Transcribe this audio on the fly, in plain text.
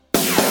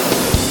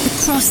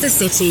across the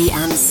city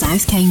and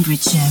South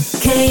Cambridgeshire.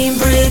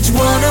 Cambridge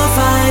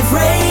 105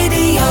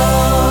 Radio.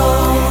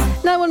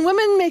 Now, on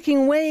Women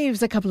Making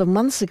Waves a couple of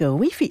months ago,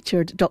 we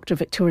featured Dr.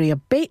 Victoria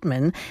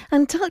Bateman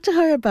and talked to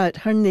her about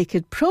her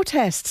naked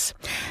protests.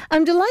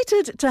 I'm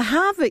delighted to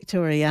have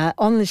Victoria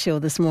on the show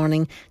this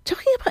morning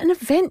talking about an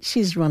event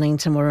she's running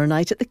tomorrow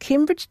night at the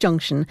Cambridge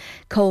Junction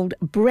called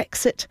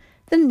Brexit,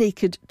 the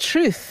Naked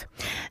Truth.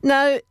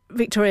 Now,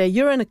 Victoria,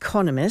 you're an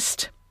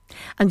economist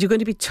and you're going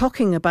to be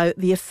talking about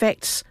the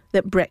effects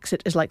that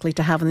Brexit is likely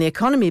to have on the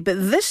economy. But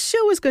this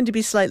show is going to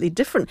be slightly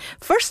different.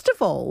 First of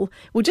all,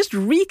 we'll just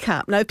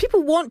recap. Now, if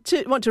people want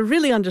to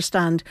really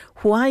understand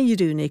why you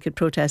do naked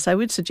protests, I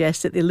would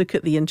suggest that they look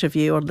at the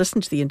interview or listen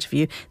to the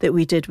interview that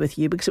we did with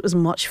you, because it was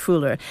much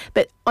fuller.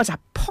 But as a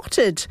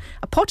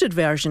potted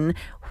version,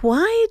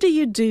 why do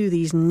you do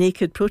these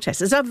naked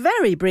protests? It's a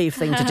very brave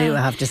thing to do, I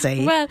have to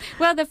say.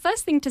 Well, the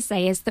first thing to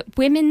say is that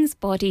women's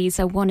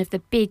bodies are one of the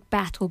big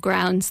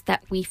battlegrounds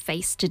that we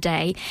face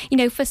today. You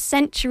know, for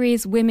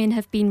centuries, women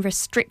have been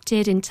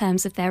restricted in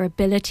terms of their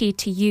ability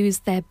to use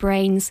their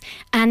brains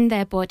and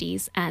their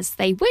bodies as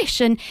they wish.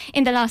 And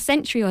in the last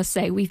century or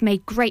so, we've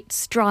made great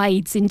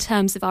strides in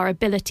terms of our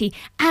ability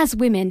as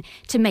women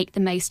to make the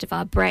most of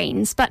our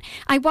brains. But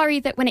I worry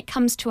that when it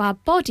comes to our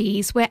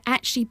bodies, we're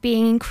actually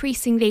being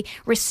increasingly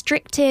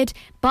restricted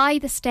by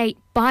the state,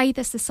 by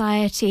the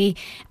society,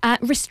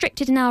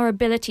 restricted in our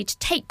ability to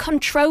take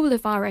control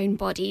of our own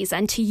bodies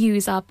and to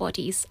use our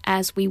bodies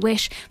as we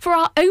wish for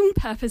our own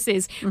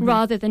purposes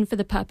rather than for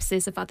the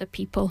purposes of other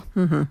people.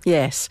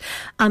 Yes.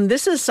 And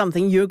this is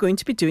something you're going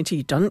to be doing. So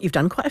you've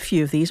done quite a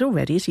few of these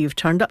already. So you've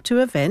turned up to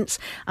events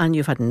and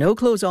you've had no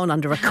clothes on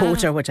under a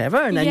coat or whatever,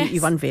 and then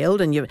you've unveiled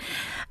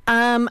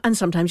and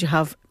sometimes you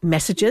have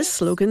messages,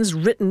 slogans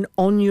written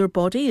on your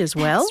body as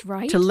well. That's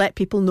right. To let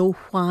people know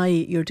why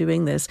you're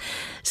doing this.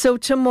 So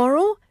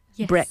tomorrow,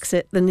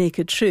 Brexit, the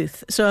naked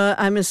truth. So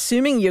I'm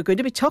assuming you're going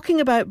to be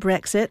talking about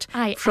Brexit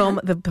from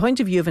the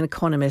point of view of an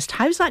economist.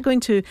 How's that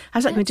going to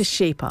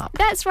shape up?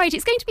 That's right.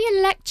 It's going to be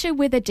a lecture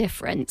with a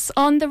difference.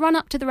 On the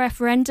run-up to the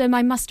referendum,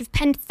 I must have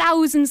penned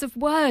thousands of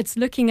words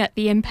looking at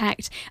the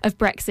impact of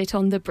Brexit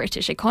on the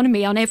British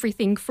economy, on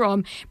everything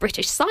from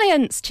British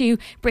science to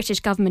British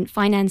government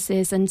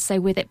finances and so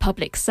with it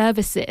public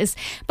services.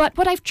 But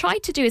what I've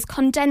tried to do is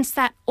condense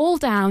that all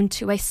down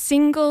to a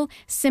single,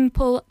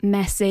 simple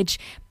message.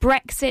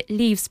 Brexit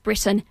leaves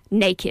Britain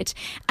naked.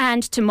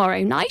 And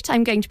tomorrow night,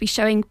 I'm going to be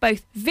showing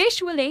both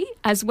visually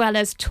as well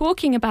as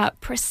talking about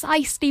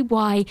precisely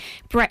why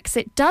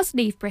Brexit does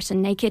leave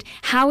Britain naked,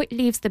 how it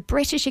leaves the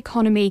British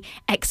economy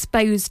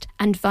exposed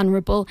and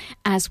vulnerable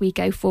as we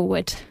go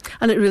forward.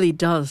 And it really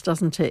does,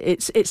 doesn't it?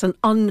 It's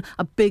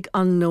a big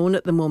unknown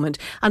at the moment.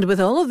 And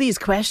with all of these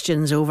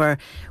questions over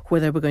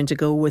whether we're going to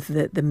go with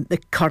the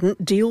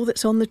current deal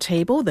that's on the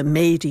table, the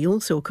May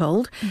deal,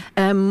 so-called,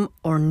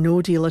 or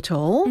no deal at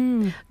all.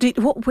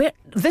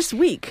 This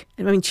week,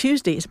 I mean,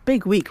 Tuesday, it's a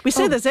big week. We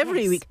say this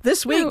every week.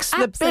 This week's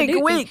the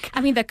big week. I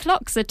mean, the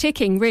clocks are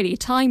ticking, really.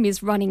 Time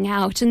is running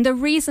out. And the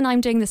reason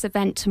I'm doing this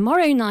event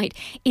tomorrow night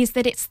is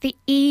that it's the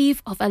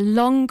eve of a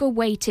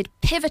long-awaited,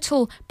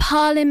 pivotal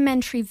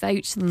parliamentary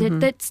vote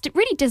that's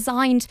really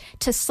designed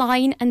to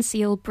sign and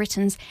seal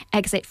Britain's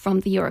exit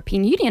from the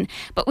European Union.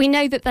 But we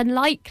know that the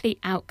likely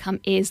outcome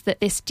is that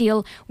this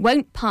deal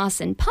won't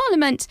pass in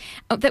Parliament,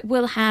 that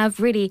we'll have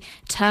really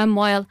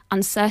turmoil,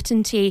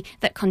 uncertainty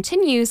that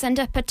continues, and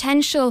a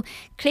potential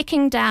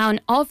clicking down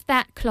of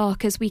that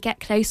clock as we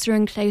get closer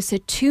and closer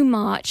to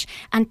March,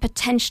 and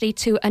potentially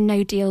to a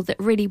no deal that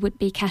really would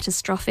be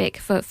catastrophic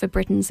for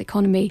Britain's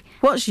economy.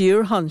 What's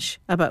your hunch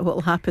about what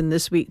will happen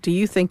this week? Do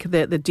you think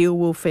that the deal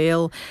will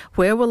fail?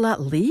 Where will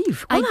that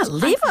leave? Will that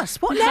leave us?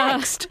 What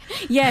next?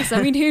 Yes,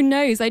 I mean, who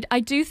knows? I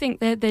do think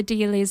that the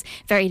deal is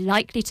very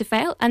likely to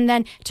fail, and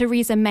then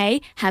Theresa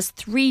May has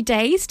 3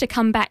 days to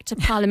come back to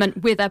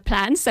Parliament with a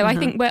plan. So I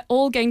think we're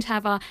all going to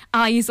have our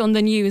eyes on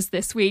the news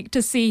this week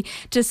to see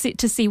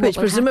what Which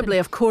presumably,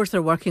 of course,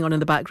 they're working on in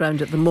the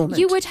background at the moment.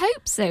 You would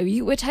hope so.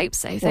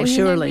 Well,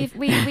 surely.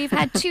 We've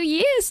had 2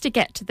 years to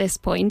get to this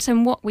point,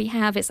 and what we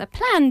have is a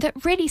plan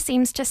that really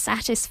seems to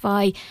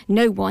satisfy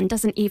no one,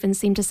 doesn't even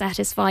seem to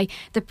satisfy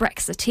the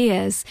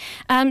Brexiteers.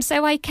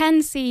 So I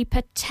can see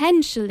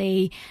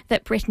potentially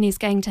that Britain is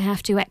going to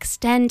have to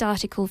extend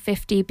Article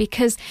 50,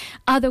 because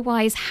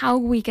otherwise how are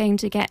we going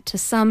to get to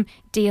some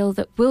deal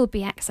that will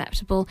be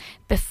acceptable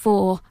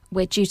before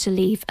we're due to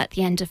leave at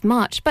the end of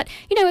March? But,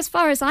 you know, as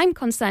far as I'm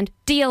concerned,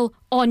 deal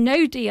or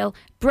no deal,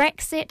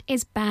 Brexit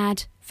is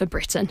bad for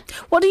Britain.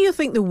 What do you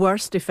think the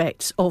worst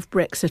effects of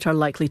Brexit are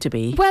likely to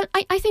be? Well,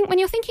 I think when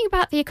you're thinking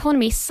about the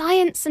economy,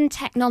 science and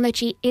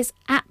technology is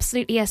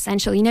absolutely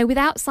essential. You know,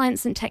 without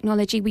science and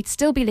technology, we'd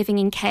still be living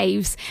in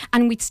caves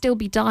and we'd still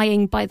be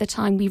dying by the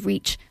time we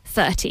reach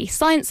 30.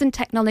 Science and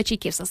technology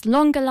gives us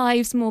longer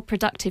lives, more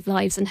productive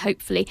lives, and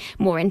hopefully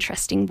more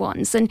interesting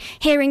ones. And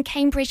here in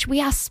Cambridge,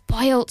 we are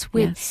spoilt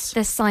with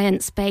the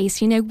science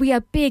base. You know, we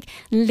are big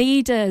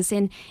leaders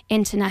in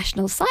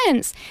international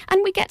science,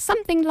 and we get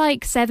something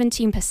like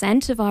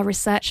 17% of our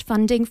research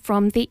funding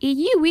from the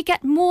EU. We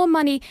get more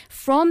money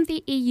from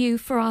the EU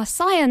for our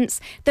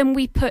science than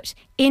we put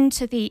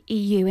into the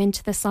EU,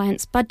 into the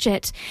science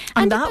budget.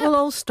 And that will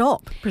all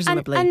stop,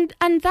 presumably.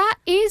 And that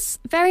is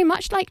very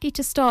much likely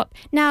to stop.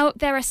 Now,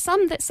 there are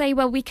some that say,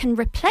 well, we can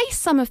replace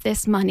some of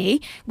this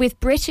money with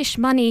British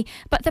money,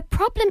 but the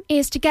problem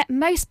is to get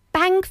most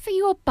bang for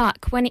your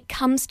buck when it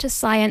comes to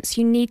science,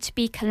 you need to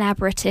be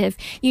collaborative.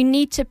 You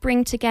need to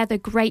bring together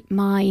great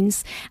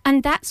minds.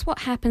 And that's what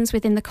happens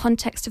within the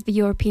context of the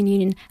European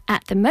Union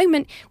at the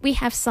moment. We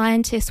have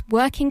scientists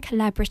working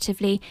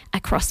collaboratively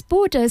across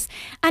borders.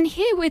 And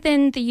here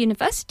within the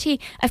University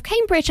of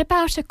Cambridge,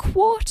 about a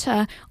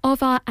quarter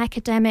of our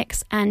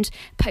academics and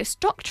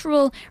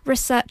postdoctoral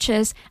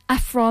researchers are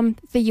from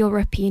the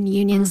European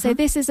Union. So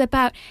this is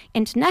about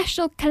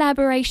international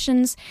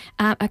collaborations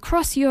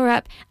across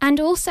Europe, and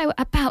also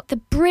about the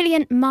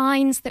brilliant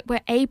minds that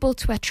we're able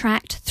to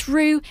attract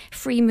through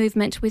free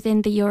movement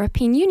within the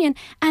European Union,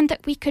 and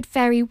that we could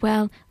very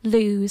well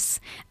lose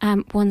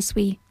once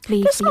we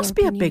leave. This must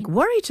be a big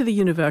worry to the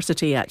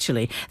university,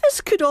 actually.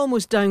 This could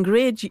almost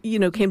downgrade,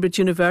 Cambridge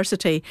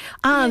University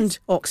and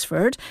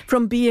Oxford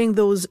from being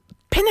those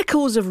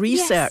pinnacles of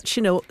research,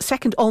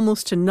 second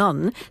almost to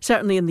none,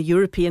 certainly in the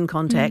European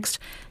context,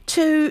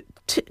 to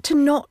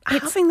not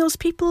having those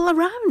people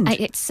around.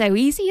 It's so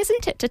easy,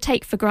 isn't it, to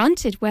take for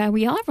granted where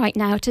we are right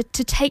now, to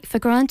take for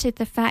granted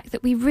the fact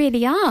that we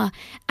really are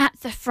at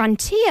the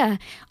frontier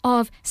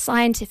of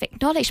scientific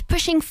knowledge,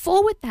 pushing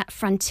forward that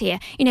frontier,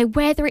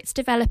 whether it's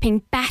developing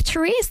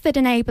batteries that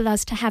enable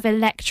us to have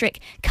electric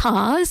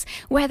cars,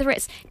 whether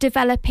it's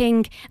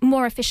developing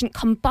more efficient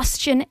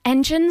combustion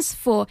engines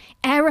for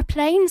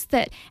aeroplanes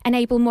that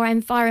enable more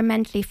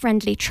environmentally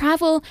friendly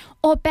travel,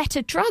 or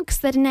better drugs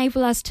that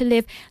enable us to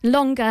live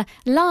longer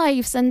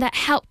lives and that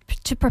help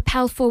to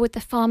propel forward the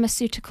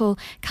pharmaceutical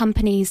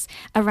companies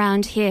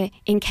around here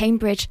in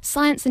Cambridge.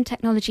 Science and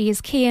technology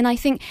is key, and I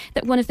think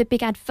that one of the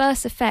big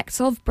adverse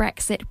effects of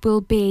Brexit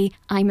will be,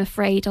 I'm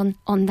afraid, on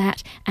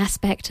that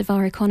aspect of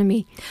our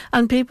economy.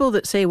 And people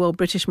that say, well,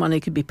 British money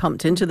could be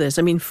pumped into this,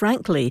 I mean,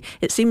 frankly,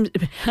 it seems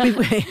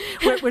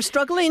we're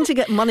struggling to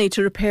get money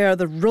to repair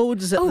the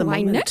roads at the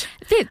moment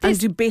and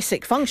do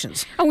basic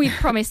functions. And we've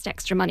promised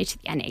extra money to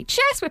the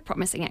NHS, we're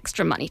promising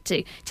extra money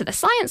to the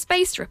science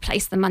base to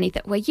replace the money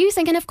that we're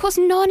using. And of course,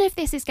 none of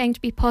this is going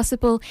to be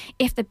possible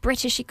if the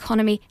British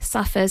economy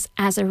suffers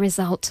as a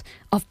result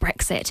of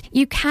Brexit.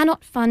 You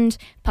cannot fund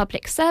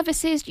public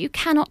services, you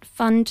cannot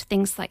fund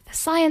things like the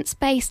science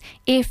base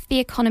if the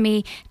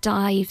economy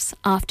dives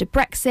after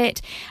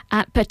Brexit,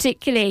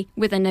 particularly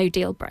with a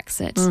no-deal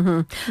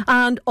Brexit.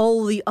 And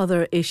all the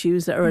other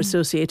issues that are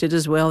associated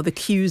as well, the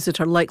queues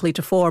that are likely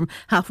to form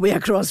halfway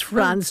across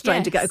France,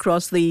 trying to get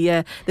across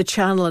the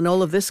Channel and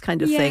all of this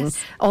kind of thing.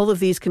 All of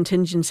these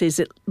contingencies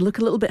that look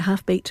a little bit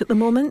half-baked at the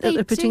moment that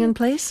they're putting in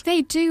place.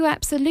 They do,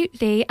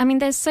 absolutely. I mean,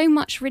 there's so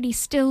much really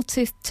still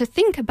to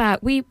think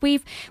about. We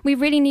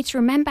really need to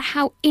remember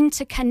how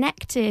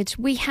interconnected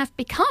we have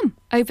become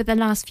over the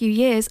last few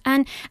years,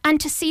 and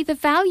to see the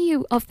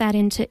value of that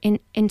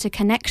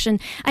interconnection.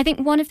 I think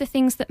one of the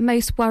things that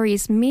most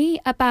worries me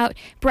about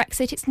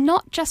Brexit, it's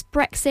not just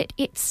Brexit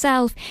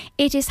itself,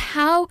 it is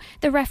how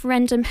the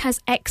referendum has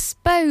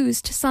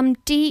exposed some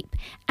deep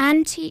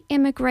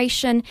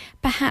anti-immigration,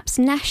 perhaps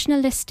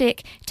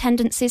nationalistic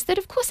tendencies that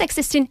of course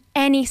exist in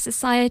any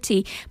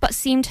society, but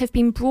seem to have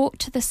been brought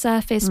to the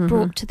surface,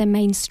 brought to the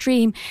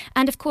mainstream.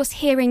 And of course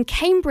here in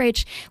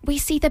Cambridge, we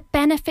see the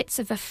benefits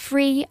of a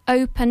free,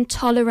 open,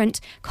 tolerant,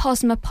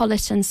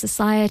 cosmopolitan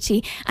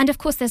society. And of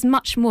course there's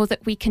much more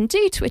that we can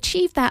do to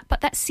achieve that,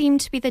 but that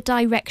seemed to be the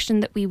direction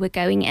that we were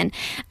going in.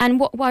 And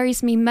what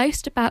worries me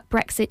most about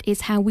Brexit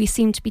is how we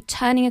seem to be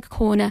turning a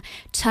corner,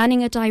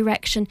 turning a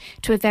direction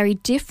to a very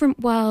different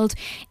world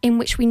in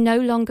which we no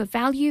longer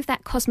value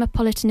that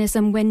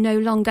cosmopolitanism, we're no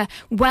longer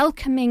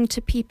welcoming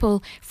to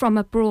people from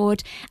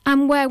abroad,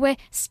 and where we're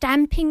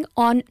stamping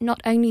on not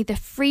only the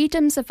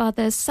freedoms of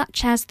others,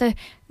 such as the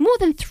more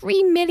than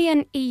 3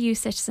 million EU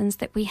citizens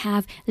that we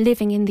have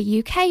living in the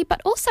UK, but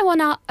also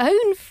on our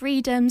own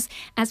freedoms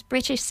as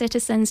British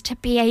citizens to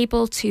be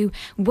able to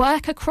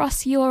work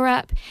across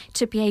Europe,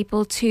 to be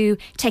able to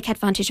take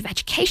advantage of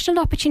educational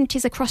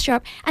opportunities across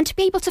Europe, and to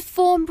be able to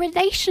form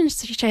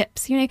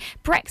relationships.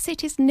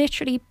 Brexit is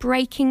literally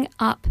breaking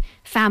up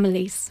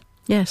families.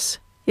 Yes.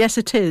 Yes,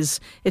 it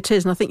is. It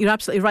is. And I think you're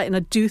absolutely right. And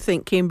I do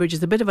think Cambridge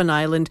is a bit of an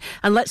island.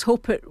 And let's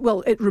hope it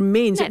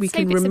remains, that we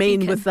can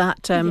remain with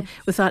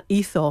that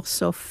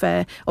ethos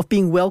of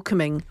being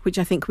welcoming, which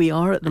I think we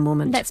are at the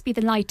moment. Let's be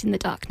the light in the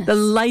darkness. The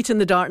light in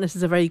the darkness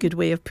is a very good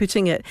way of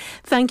putting it.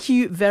 Thank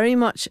you very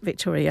much,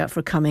 Victoria,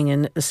 for coming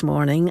in this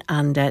morning.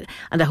 And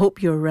I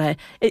hope you're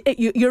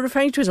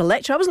referring to it as a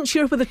lecture. I wasn't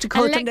sure whether to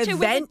call it an event. A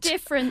lecture with a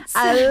difference.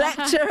 A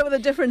lecture with a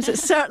difference. It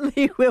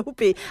certainly will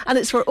be. And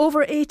it's for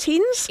over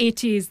 18s?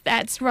 It is.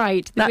 That's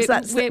right.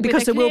 That's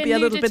because there will be a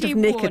little bit of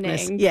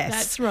nakedness. Warning. Yes,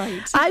 that's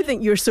right. I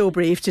think you're so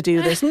brave to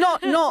do this.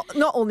 Not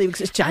only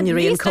because it's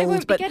January and cold, I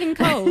won't but be getting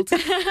cold.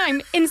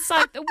 I'm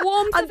inside the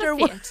warmth of the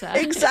theatre.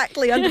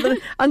 Exactly,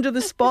 under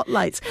the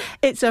spotlights.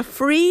 It's a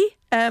free.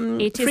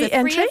 It is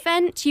a free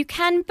event. You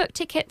can book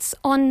tickets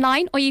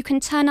online, or you can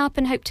turn up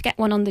and hope to get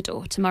one on the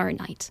door tomorrow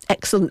night.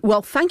 Excellent.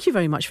 Well, thank you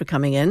very much for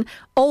coming in.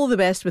 All the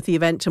best with the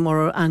event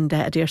tomorrow, and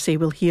I dare say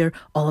we'll hear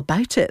all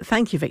about it.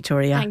 Thank you,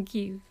 Victoria. Thank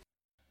you.